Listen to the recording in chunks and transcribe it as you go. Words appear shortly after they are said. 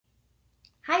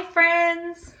Hi,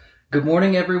 friends. Good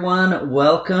morning, everyone.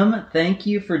 Welcome. Thank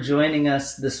you for joining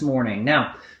us this morning.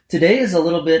 Now, today is a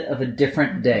little bit of a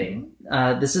different day.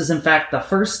 This is, in fact, the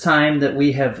first time that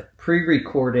we have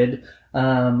pre-recorded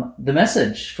the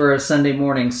message for a Sunday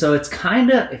morning. So it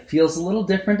feels a little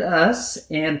different to us,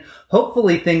 and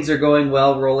hopefully things are going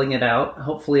well rolling it out.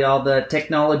 Hopefully all the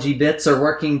technology bits are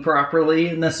working properly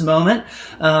in this moment.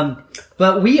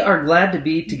 But we are glad to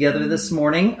be together this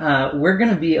morning. We're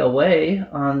going to be away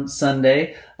on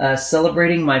Sunday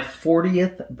celebrating my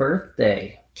 40th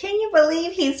birthday. Can you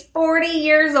believe he's 40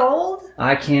 years old?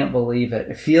 I can't believe it.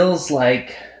 It feels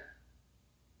like,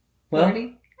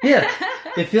 40? Yeah,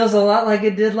 it feels a lot like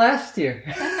it did last year.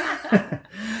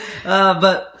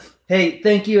 But hey,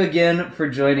 thank you again for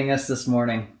joining us this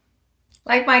morning.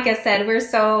 Like Micah said, we're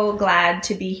so glad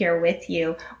to be here with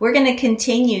you. We're going to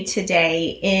continue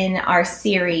today in our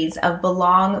series of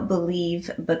Belong, Believe,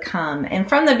 Become. And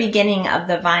from the beginning of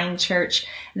the Vine Church,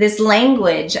 this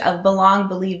language of belong,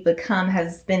 believe, become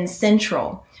has been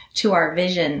central to our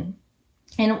vision.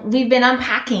 And we've been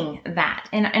unpacking that.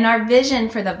 And our vision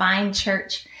for the Vine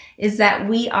Church is that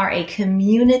we are a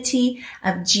community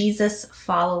of Jesus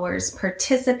followers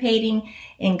participating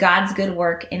in God's good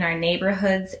work in our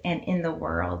neighborhoods and in the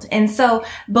world. And so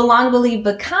Belong, Believe,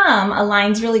 Become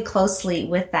aligns really closely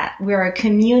with that. We're a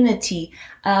community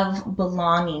of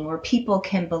belonging where people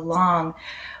can belong.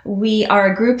 We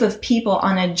are a group of people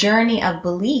on a journey of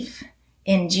belief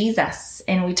in Jesus.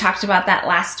 And we talked about that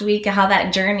last week, how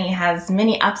that journey has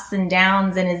many ups and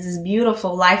downs and is this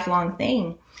beautiful lifelong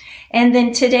thing. And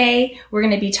then today we're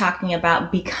going to be talking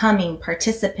about becoming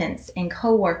participants and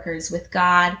co-workers with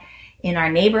God in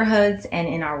our neighborhoods and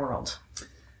in our world.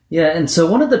 Yeah, and so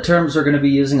one of the terms we're going to be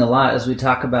using a lot as we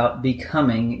talk about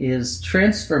becoming is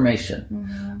transformation.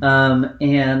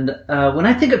 Mm-hmm. When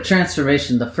I think of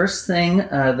transformation, the first thing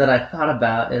that I thought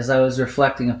about as I was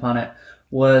reflecting upon it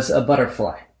was a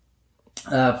butterfly.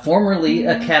 Formerly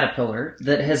a caterpillar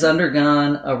that has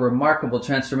undergone a remarkable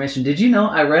transformation. Did you know,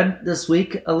 I read this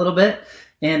week a little bit,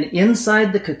 and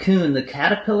inside the cocoon, the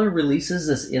caterpillar releases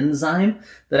this enzyme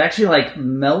that actually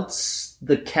melts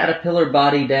the caterpillar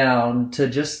body down to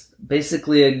just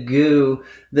basically a goo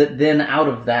that then out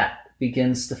of that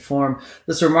begins to form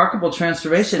this remarkable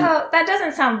transformation. So that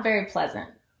doesn't sound very pleasant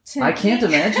to me. I can't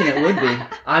imagine it would be.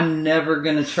 I'm never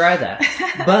going to try that.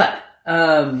 But,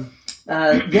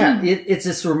 it's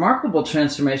this remarkable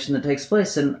transformation that takes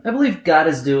place. And I believe God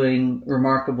is doing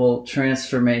remarkable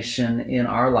transformation in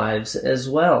our lives as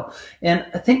well. And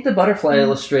I think the butterfly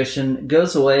illustration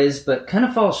goes a ways, but kind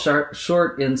of falls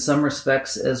short in some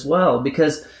respects as well.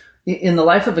 Because in the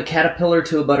life of a caterpillar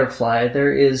to a butterfly,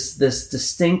 there is this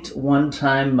distinct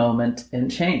one-time moment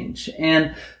and change.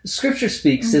 And Scripture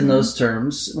speaks in those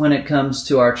terms when it comes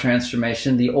to our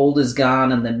transformation. The old is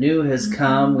gone and the new has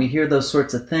come. We hear those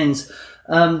sorts of things.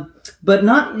 But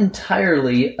not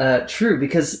entirely true,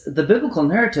 because the biblical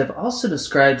narrative also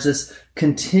describes this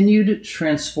continued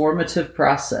transformative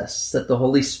process that the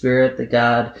Holy Spirit, that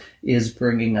God, is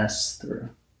bringing us through.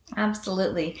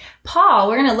 Absolutely. Paul,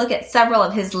 we're going to look at several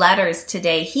of his letters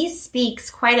today. He speaks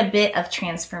quite a bit of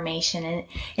transformation. And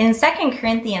in 2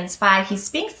 Corinthians 5, he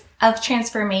speaks of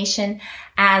transformation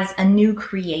as a new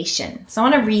creation. So I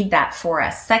want to read that for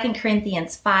us. 2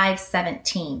 Corinthians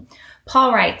 5:17.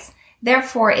 Paul writes,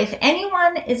 "Therefore, if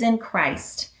anyone is in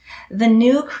Christ, the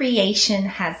new creation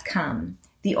has come.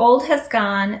 The old has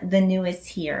gone, the new is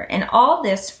here. And all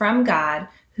this from God,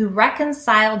 who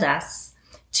reconciled us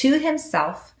to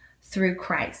himself through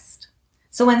Christ."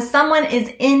 So when someone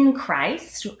is in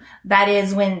Christ, that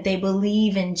is when they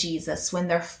believe in Jesus, when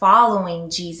they're following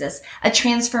Jesus, a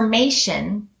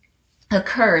transformation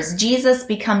occurs. Jesus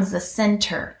becomes the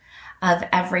center of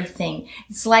everything.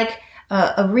 It's like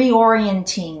a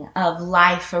reorienting of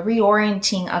life, a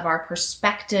reorienting of our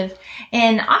perspective,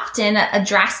 and often a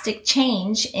drastic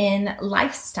change in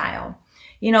lifestyle.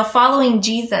 You know, following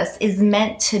Jesus is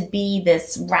meant to be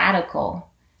this radical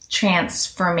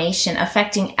transformation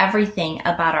affecting everything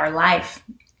about our life.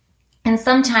 And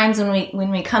sometimes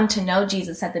when we come to know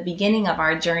Jesus at the beginning of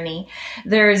our journey,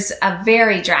 there's a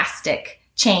very drastic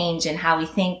change in how we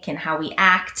think and how we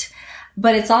act.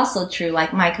 But it's also true,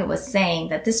 like Micah was saying,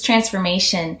 that this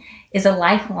transformation is a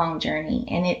lifelong journey,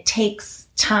 and it takes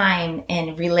time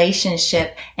and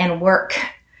relationship and work.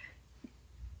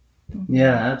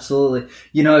 Yeah, absolutely.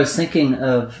 You know, I was thinking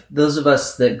of those of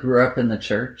us that grew up in the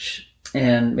church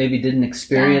and maybe didn't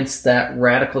experience that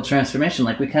radical transformation.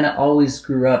 Like we kind of always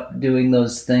grew up doing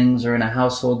those things, or in a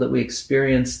household that we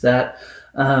experienced that.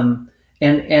 And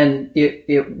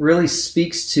it really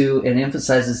speaks to and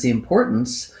emphasizes the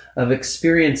importance of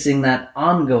experiencing that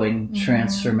ongoing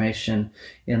transformation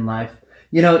in life.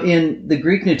 You know, in the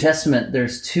Greek New Testament,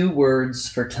 there's two words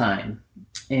for time.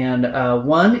 And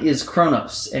one is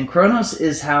chronos. And chronos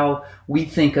is how we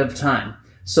think of time.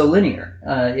 So linear.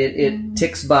 It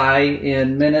ticks by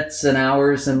in minutes and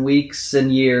hours and weeks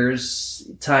and years.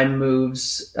 Time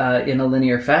moves in a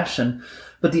linear fashion.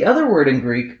 But the other word in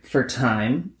Greek for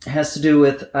time has to do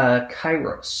with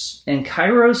kairos. And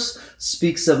kairos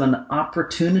speaks of an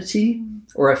opportunity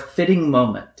or a fitting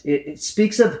moment. It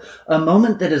speaks of a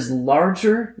moment that is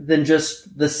larger than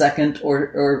just the second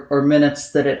or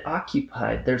minutes that it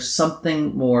occupied. There's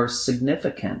something more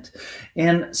significant.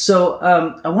 And so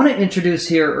I want to introduce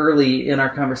here early in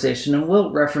our conversation, and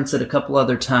we'll reference it a couple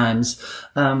other times,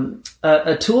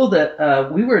 a tool that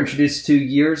we were introduced to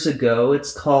years ago.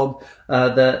 It's called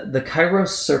the Kairos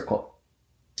Circle.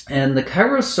 And the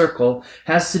Kairos Circle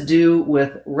has to do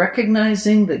with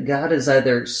recognizing that God is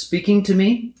either speaking to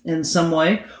me in some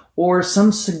way, or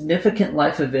some significant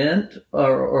life event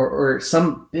or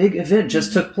some big event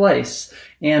just took place.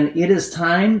 And it is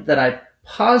time that I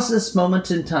pause this moment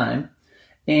in time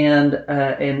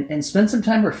and spend some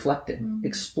time reflecting,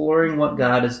 exploring what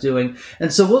God is doing.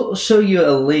 And so we'll show you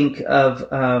a link of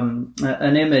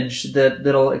an image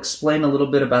that'll explain a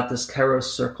little bit about this Kairos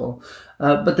Circle.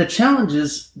 But the challenge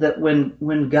is that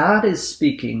when God is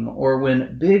speaking, or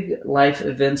when big life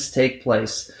events take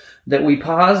place, that we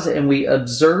pause and we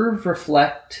observe,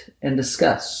 reflect, and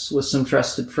discuss with some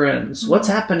trusted friends. What's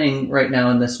happening right now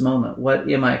in this moment? What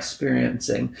am I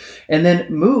experiencing? And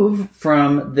then move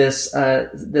from this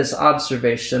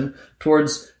observation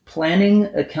towards planning,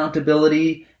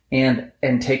 accountability, and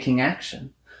taking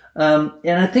action.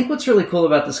 And I think what's really cool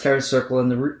about this Kairos Circle,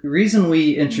 and the reason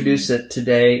we introduce it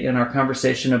today in our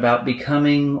conversation about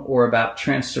becoming or about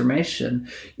transformation,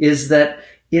 is that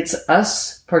it's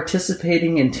us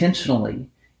participating intentionally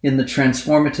in the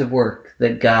transformative work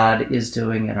that God is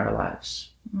doing in our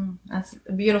lives. That's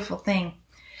a beautiful thing.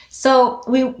 So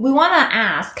we want to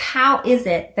ask, how is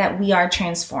it that we are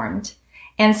transformed?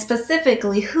 And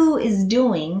specifically, who is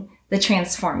doing the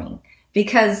transforming?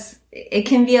 Because it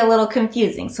can be a little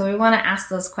confusing. So we want to ask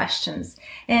those questions.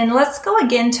 And let's go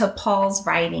again to Paul's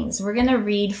writings. We're going to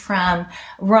read from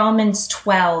Romans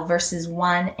 12, verses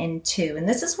 1 and 2. And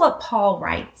this is what Paul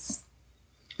writes.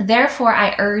 Therefore,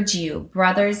 I urge you,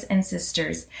 brothers and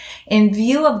sisters, in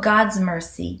view of God's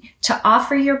mercy, to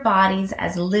offer your bodies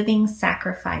as living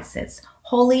sacrifices,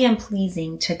 holy and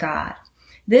pleasing to God.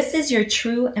 This is your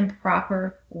true and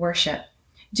proper worship.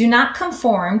 Do not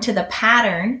conform to the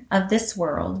pattern of this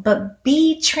world, but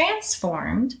be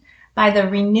transformed by the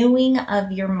renewing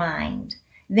of your mind.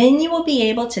 Then you will be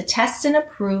able to test and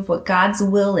approve what God's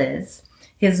will is,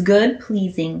 his good,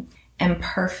 pleasing, and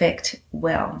perfect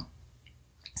will.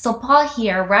 So Paul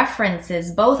here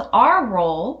references both our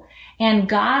role and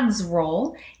God's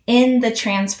role in the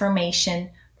transformation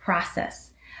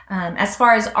process. As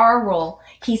far as our role,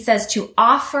 he says to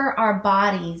offer our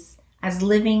bodies as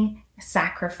living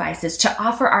sacrifices, to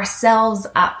offer ourselves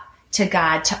up to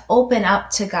God, to open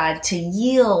up to God, to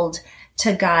yield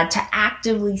to God, to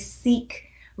actively seek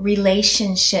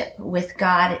relationship with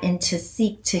God and to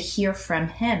seek to hear from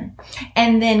him.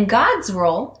 And then God's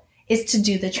role is to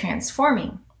do the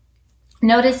transforming.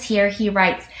 Notice here he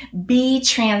writes, be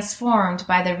transformed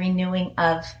by the renewing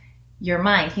of your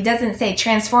mind. He doesn't say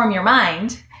transform your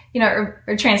mind, or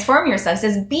transform yourself. He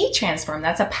says be transformed.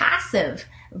 That's a passive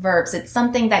verbs. It's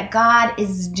something that God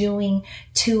is doing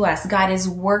to us. God is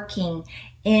working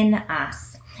in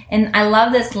us. And I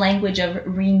love this language of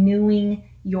renewing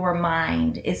your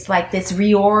mind. It's like this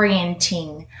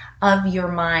reorienting of your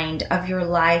mind, of your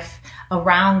life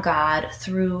around God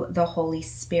through the Holy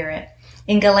Spirit.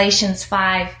 In Galatians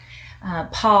 5,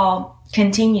 Paul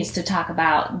continues to talk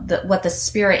about what the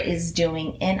Spirit is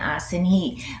doing in us. And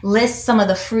he lists some of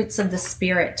the fruits of the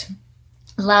Spirit.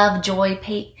 Love, joy,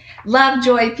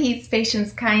 peace,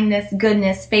 patience, kindness,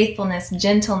 goodness, faithfulness,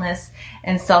 gentleness,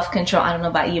 and self-control. I don't know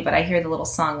about you, but I hear the little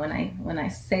song when I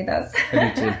say those. I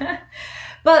do too.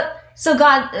 But so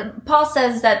Paul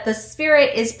says that the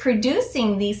Spirit is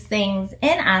producing these things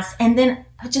in us. And then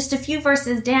just a few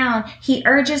verses down, he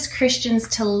urges Christians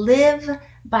to live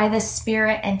by the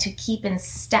Spirit and to keep in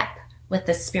step with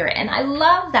the Spirit. And I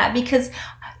love that because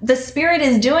the Spirit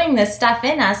is doing this stuff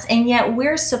in us, and yet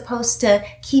we're supposed to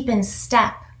keep in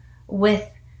step with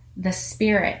the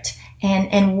Spirit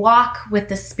and walk with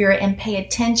the Spirit and pay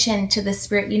attention to the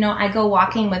Spirit. I go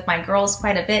walking with my girls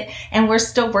quite a bit, and we're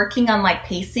still working on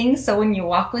pacing. So when you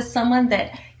walk with someone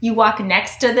that you walk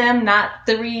next to them, not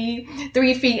 3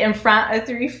 feet in front or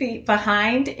 3 feet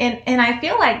behind. And I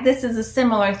feel like this is a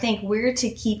similar thing. We're to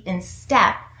keep in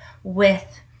step with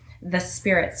the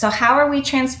Spirit. So how are we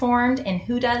transformed, and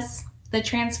who does the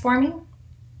transforming?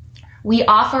 We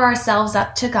offer ourselves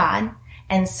up to God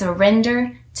and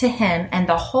surrender to Him, and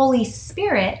the Holy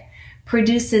Spirit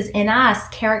produces in us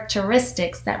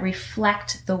characteristics that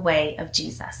reflect the way of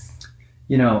Jesus.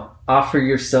 Offer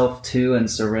yourself to and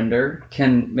surrender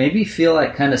can maybe feel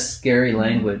like kind of scary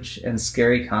language and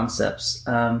scary concepts.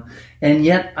 And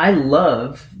yet I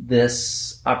love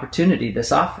this opportunity,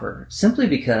 this offer, simply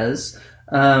because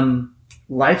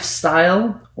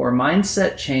lifestyle or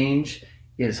mindset change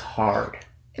is hard.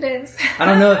 It is. I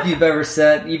don't know if you've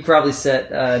probably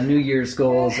set New Year's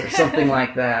goals or something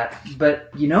like that, but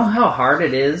you know how hard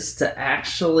it is to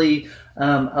actually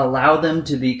allow them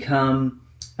to become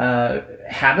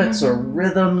habits or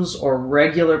rhythms or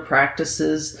regular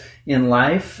practices in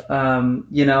life.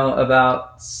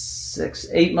 About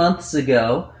 8 months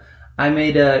ago, I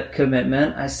made a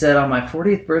commitment. I said on my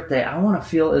 40th birthday, I want to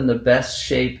feel in the best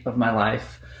shape of my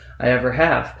life I ever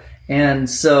have. And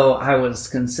so I was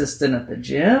consistent at the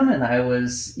gym, and I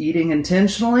was eating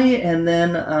intentionally, and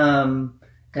then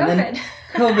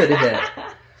COVID hit,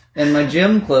 and my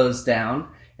gym closed down.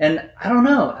 And I don't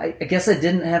know, I guess I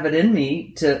didn't have it in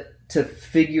me to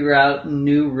figure out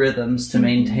new rhythms to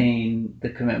maintain the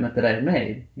commitment that I had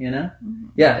made,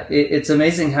 Yeah, it's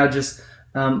amazing how just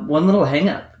one little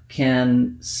hang-up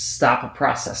can stop a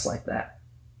process like that.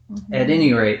 At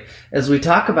any rate, as we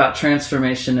talk about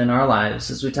transformation in our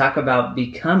lives, as we talk about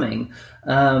becoming,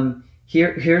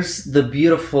 here's the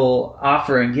beautiful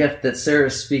offer and gift that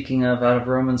Sarah's speaking of out of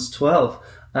Romans 12.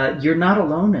 You're not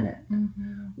alone in it.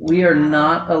 We are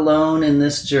not alone in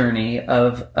this journey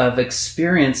of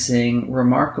experiencing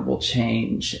remarkable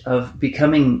change, of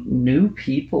becoming new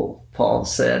people, Paul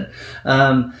said.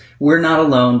 We're not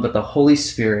alone, but the Holy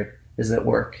Spirit is at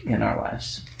work in our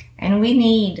lives. And we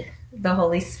need the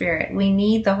Holy Spirit. We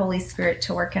need the Holy Spirit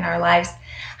to work in our lives.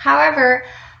 However,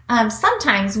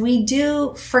 sometimes we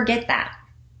do forget that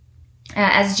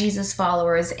as Jesus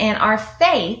followers, and our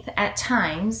faith at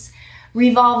times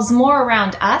revolves more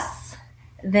around us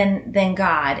than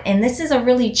God. And this is a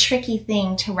really tricky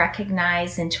thing to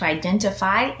recognize and to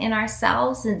identify in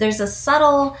ourselves. And there's a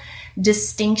subtle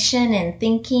distinction in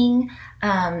thinking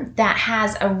that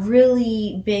has a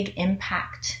really big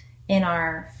impact in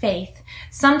our faith.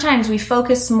 Sometimes we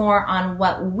focus more on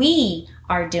what we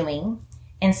are doing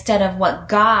instead of what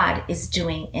God is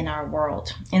doing in our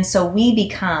world. And so we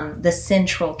become the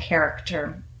central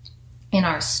character in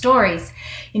our stories.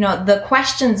 The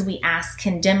questions we ask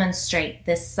can demonstrate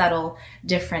this subtle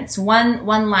difference. One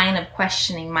line of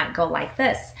questioning might go like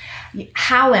this: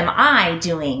 how am I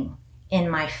doing in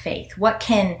my faith? What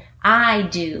can I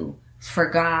do for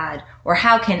God? Or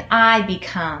how can I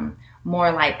become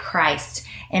more like Christ?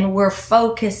 And we're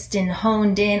focused and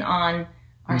honed in on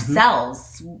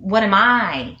ourselves. What am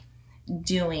I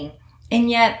doing? And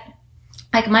yet,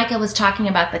 like Micah was talking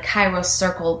about the Kairos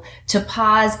circle, to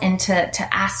pause and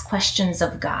to ask questions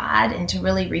of God and to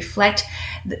really reflect,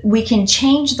 we can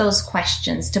change those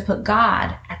questions to put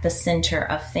God at the center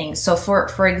of things. So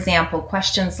for example,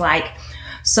 questions like,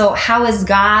 so how is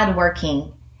God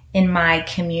working in my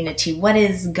community? What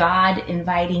is God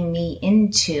inviting me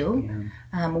into?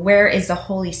 Where is the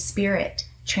Holy Spirit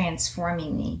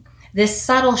transforming me? This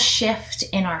subtle shift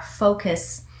in our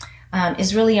focus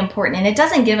is really important. And it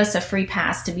doesn't give us a free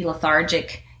pass to be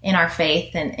lethargic in our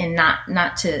faith and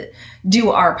not to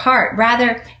do our part.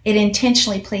 Rather, it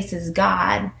intentionally places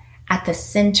God at the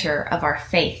center of our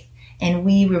faith, and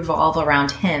we revolve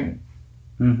around Him.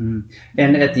 And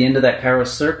at the end of that Kairos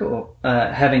circle,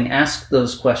 having asked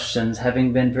those questions,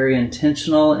 having been very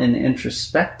intentional and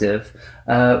introspective,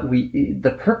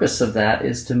 the purpose of that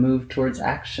is to move towards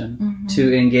action,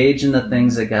 to engage in the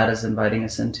things that God is inviting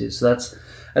us into. So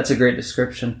that's a great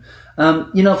description.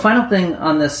 Final thing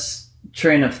on this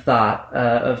train of thought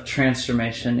of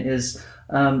transformation is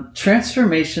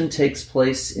transformation takes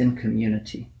place in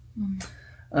community.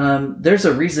 There's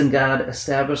a reason God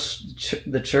established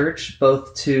the church,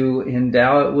 both to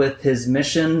endow it with His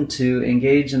mission to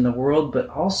engage in the world, but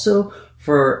also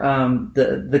for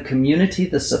the community,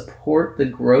 the support, the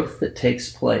growth that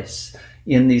takes place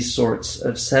in these sorts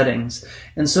of settings.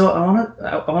 And so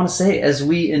I want to say, as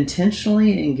we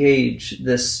intentionally engage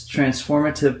this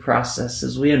transformative process,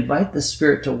 as we invite the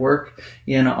Spirit to work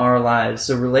in our lives,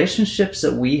 the relationships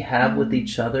that we have with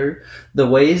each other, the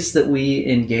ways that we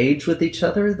engage with each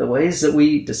other, the ways that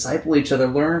we disciple each other,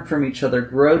 learn from each other,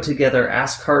 grow together,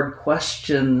 ask hard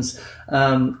questions,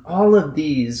 all of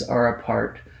these are a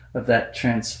part of that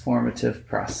transformative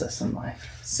process in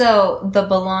life. So the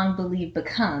belong, believe,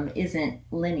 become isn't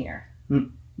linear.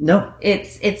 No.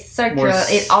 It's circular.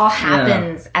 It all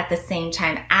happens at the same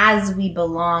time. As we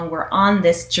belong, we're on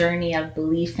this journey of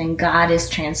belief, and God is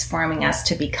transforming us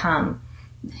to become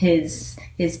his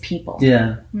people.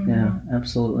 Yeah,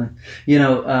 absolutely.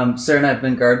 Sarah and I have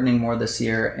been gardening more this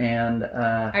year, and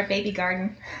our baby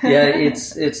garden. Yeah,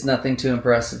 it's nothing too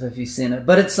impressive if you've seen it,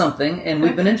 but it's something, and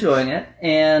we've been enjoying it.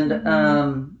 And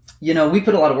we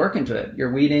put a lot of work into it.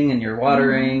 You're weeding and you're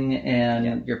watering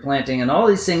and you're planting and all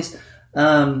these things.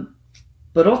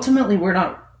 But ultimately, we're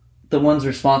not the ones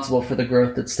responsible for the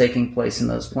growth that's taking place in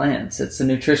those plants. It's the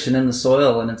nutrition in the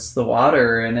soil, and it's the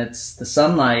water, and it's the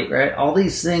sunlight, right? All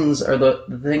these things are the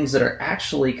things that are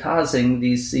actually causing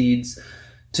these seeds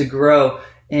to grow.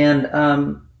 And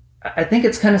I think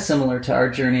it's kind of similar to our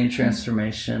journey in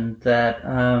transformation, that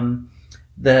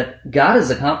God is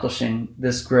accomplishing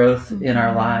this growth in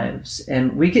our lives,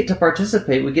 and we get to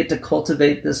participate. We get to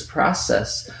cultivate this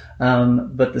process,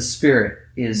 but the Spirit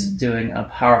is doing a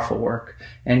powerful work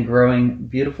and growing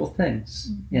beautiful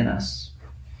things in us.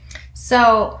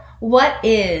 So what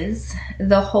is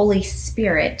the Holy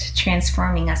Spirit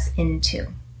transforming us into?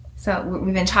 So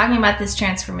we've been talking about this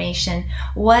transformation.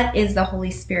 What is the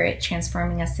Holy Spirit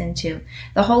transforming us into?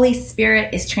 The Holy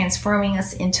Spirit is transforming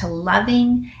us into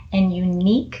loving and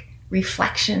unique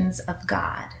reflections of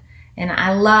God. And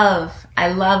I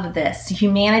love this.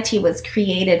 Humanity was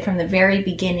created from the very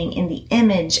beginning in the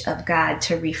image of God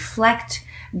to reflect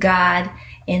God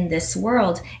in this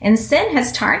world. And sin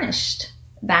has tarnished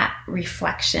that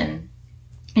reflection.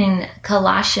 In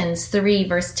Colossians 3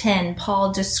 verse 10,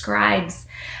 Paul describes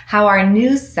how our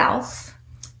new self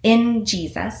in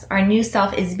Jesus, our new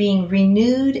self is being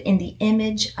renewed in the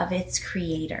image of its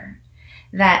creator.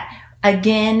 That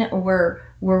again, we're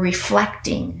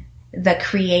reflecting the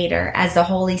Creator as the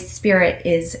Holy Spirit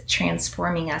is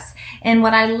transforming us. And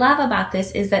what I love about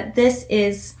this is that this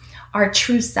is our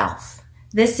true self.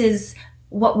 This is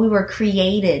what we were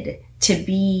created to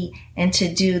be and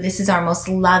to do. This is our most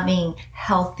loving,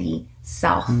 healthy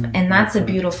self. And that's a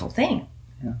beautiful thing.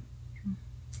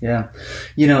 Yeah.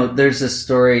 There's this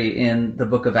story in the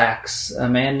book of Acts. A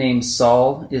man named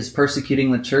Saul is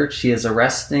persecuting the church. He is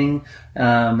arresting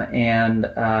and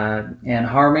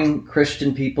harming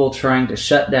Christian people, trying to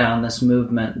shut down this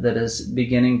movement that is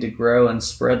beginning to grow and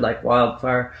spread like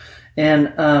wildfire.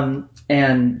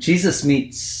 And Jesus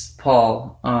meets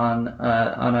Paul on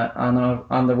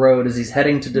the road as he's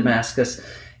heading to Damascus,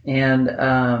 and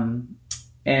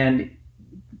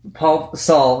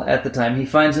Saul at the time, he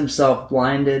finds himself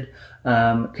blinded,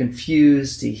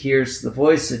 confused. He hears the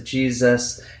voice of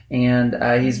Jesus, and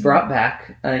he's brought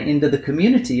back into the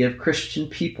community of Christian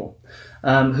people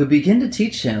who begin to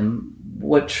teach him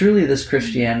what truly this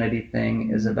Christianity thing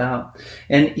is about.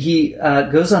 And he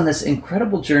goes on this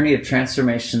incredible journey of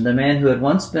transformation. The man who had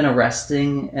once been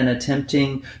arresting and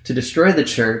attempting to destroy the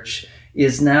church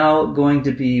is now going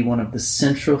to be one of the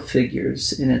central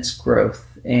figures in its growth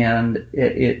and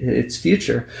its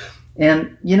future.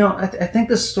 And, I think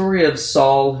the story of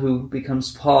Saul, who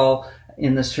becomes Paul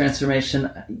in this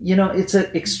transformation, it's an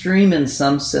extreme in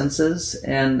some senses,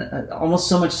 and almost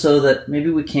so much so that maybe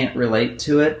we can't relate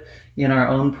to it in our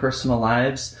own personal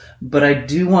lives. But I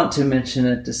do want to mention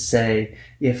it to say,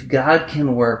 if God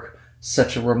can work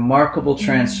such a remarkable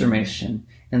transformation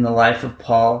in the life of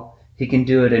Paul, he can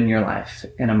do it in your life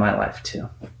and in my life too.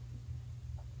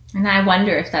 And I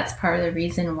wonder if that's part of the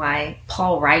reason why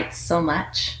Paul writes so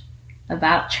much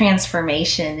about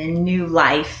transformation and new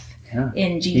life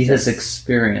in Jesus. He has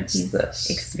experienced this.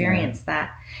 Experienced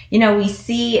that. We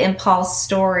see in Paul's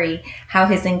story how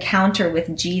his encounter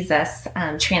with Jesus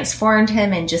transformed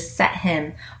him and just set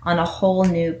him on a whole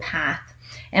new path.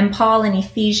 And Paul in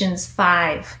Ephesians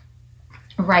 5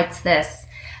 writes this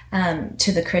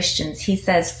to the Christians. He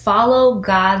says, "Follow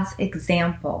God's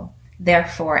example,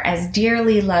 therefore, as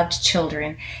dearly loved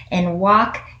children, and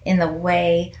walk in the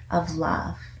way of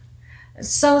love."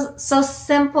 So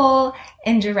simple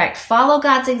and direct. Follow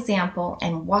God's example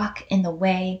and walk in the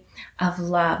way of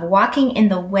love. Walking in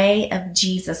the way of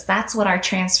Jesus. That's what our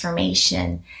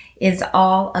transformation is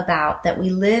all about. That we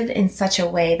live in such a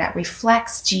way that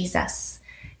reflects Jesus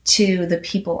to the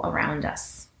people around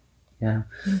us. Yeah.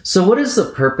 So what is the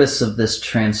purpose of this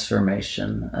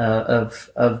transformation,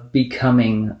 of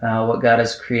becoming what God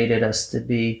has created us to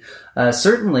be?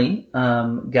 Certainly,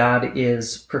 God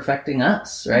is perfecting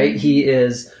us, right? He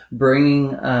is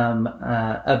bringing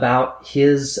about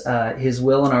His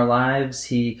will in our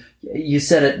lives. You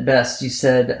said it best. You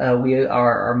said we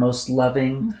are our most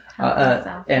loving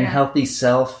healthy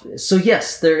self. So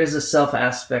yes, there is a self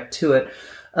aspect to it,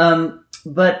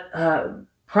 but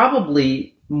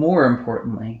probably more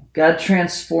importantly, God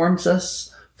transforms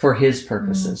us for His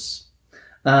purposes.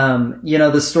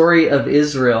 The story of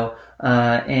Israel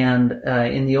and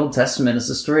in the Old Testament is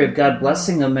the story of God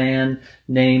blessing a man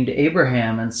named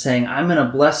Abraham and saying, I'm going to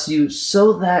bless you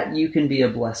so that you can be a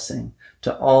blessing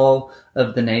to all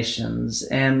of the nations.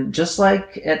 And just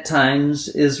like at times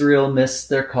Israel missed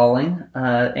their calling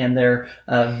and their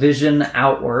vision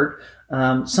outward,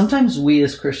 sometimes we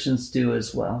as Christians do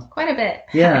as well. Quite a bit,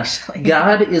 yeah. actually.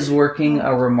 God is working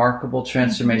a remarkable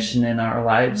transformation in our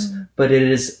lives, but it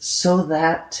is so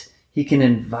that He can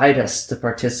invite us to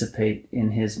participate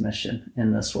in His mission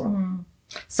in this world.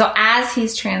 So as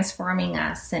He's transforming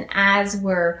us and as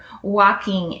we're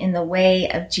walking in the way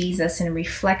of Jesus and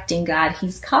reflecting God,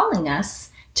 He's calling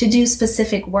us to do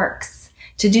specific works,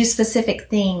 to do specific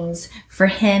things for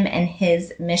Him and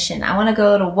His mission. I want to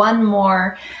go to one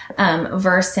more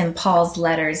verse in Paul's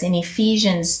letters. In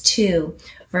Ephesians 2,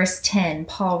 verse 10,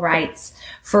 Paul writes,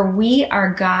 "For we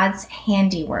are God's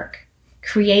handiwork,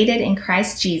 created in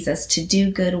Christ Jesus to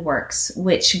do good works,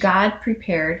 which God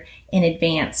prepared in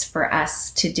advance for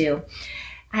us to do."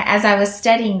 As I was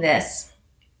studying this,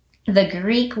 the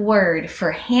Greek word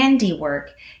for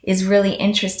handiwork is really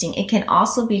interesting. It can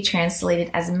also be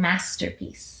translated as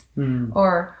masterpiece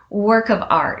or work of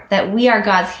art, that we are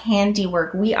God's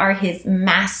handiwork. We are His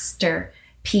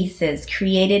masterpieces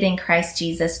created in Christ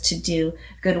Jesus to do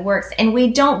good works. And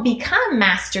we don't become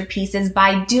masterpieces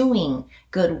by doing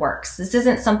good works. This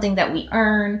isn't something that we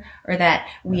earn or that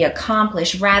we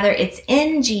accomplish. Rather, it's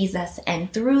in Jesus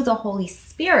and through the Holy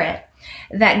Spirit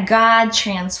that God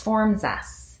transforms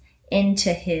us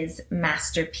into His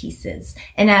masterpieces.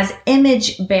 And as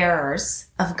image bearers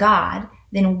of God,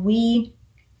 then we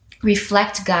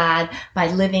reflect God by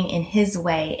living in His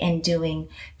way and doing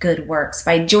good works,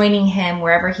 by joining Him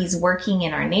wherever He's working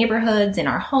in our neighborhoods, in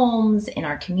our homes, in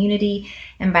our community,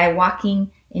 and by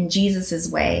walking in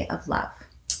Jesus's way of love.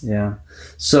 Yeah.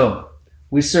 So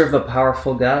we serve a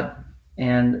powerful God,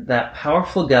 and that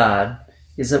powerful God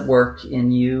is at work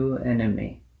in you and in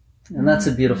me. And that's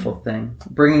a beautiful thing,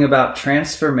 bringing about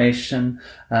transformation,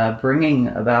 bringing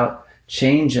about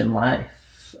change in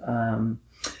life.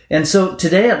 And so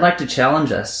today I'd like to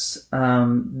challenge us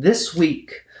this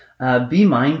week, be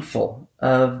mindful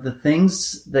of the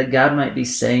things that God might be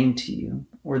saying to you,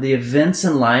 or the events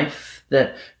in life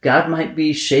that God might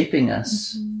be shaping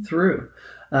us through.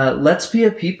 Let's be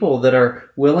a people that are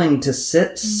willing to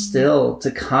sit still,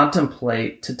 to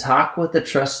contemplate, to talk with a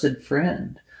trusted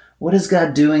friend. What is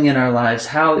God doing in our lives?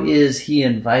 How is He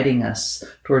inviting us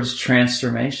towards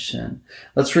transformation?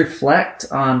 Let's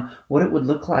reflect on what it would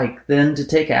look like then to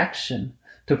take action,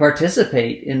 to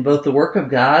participate in both the work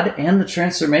of God and the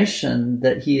transformation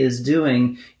that He is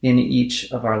doing in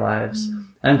each of our lives.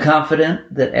 I'm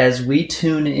confident that as we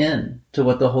tune in to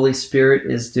what the Holy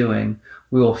Spirit is doing,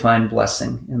 we will find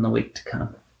blessing in the week to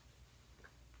come.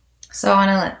 So I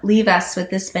want to leave us with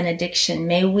this benediction.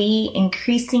 May we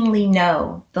increasingly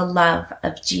know the love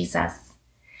of Jesus.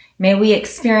 May we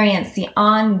experience the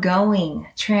ongoing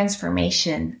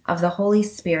transformation of the Holy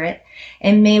Spirit,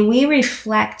 and may we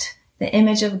reflect the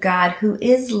image of God who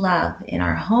is love in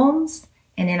our homes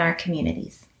and in our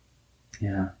communities.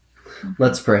 Yeah.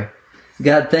 Let's pray.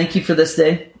 God, thank you for this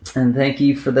day, and thank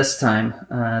you for this time.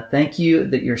 Thank you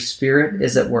that your Spirit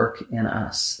is at work in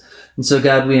us. And so,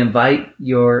 God, we invite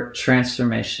your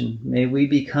transformation. May we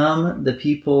become the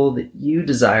people that you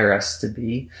desire us to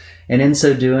be. And in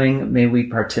so doing, may we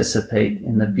participate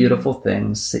in the beautiful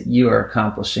things that you are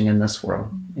accomplishing in this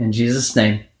world. In Jesus'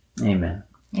 name, amen.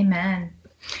 Amen.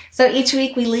 So each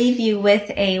week we leave you with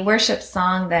a worship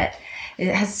song that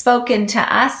has spoken to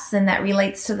us and that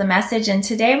relates to the message. And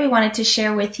today we wanted to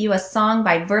share with you a song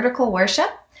by Vertical Worship,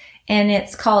 and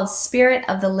it's called Spirit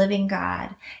of the Living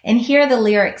God. And here are the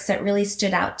lyrics that really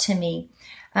stood out to me.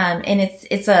 And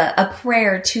it's a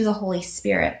prayer to the Holy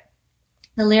Spirit.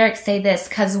 The lyrics say this: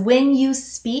 "'Cause when you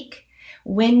speak,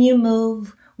 when you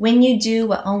move, when you do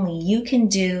what only you can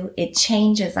do, it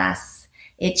changes us.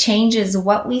 It changes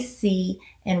what we see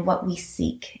and what we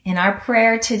seek." And our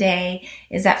prayer today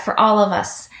is that for all of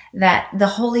us, that the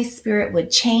Holy Spirit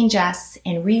would change us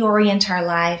and reorient our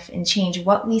life and change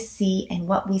what we see and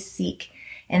what we seek,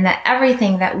 and that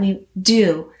everything that we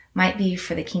do might be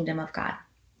for the kingdom of God.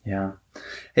 Yeah.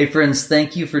 Hey, friends,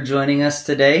 thank you for joining us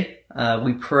today.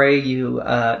 We pray you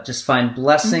just find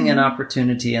blessing and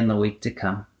opportunity in the week to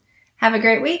come. Have a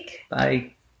great week.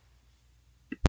 Bye.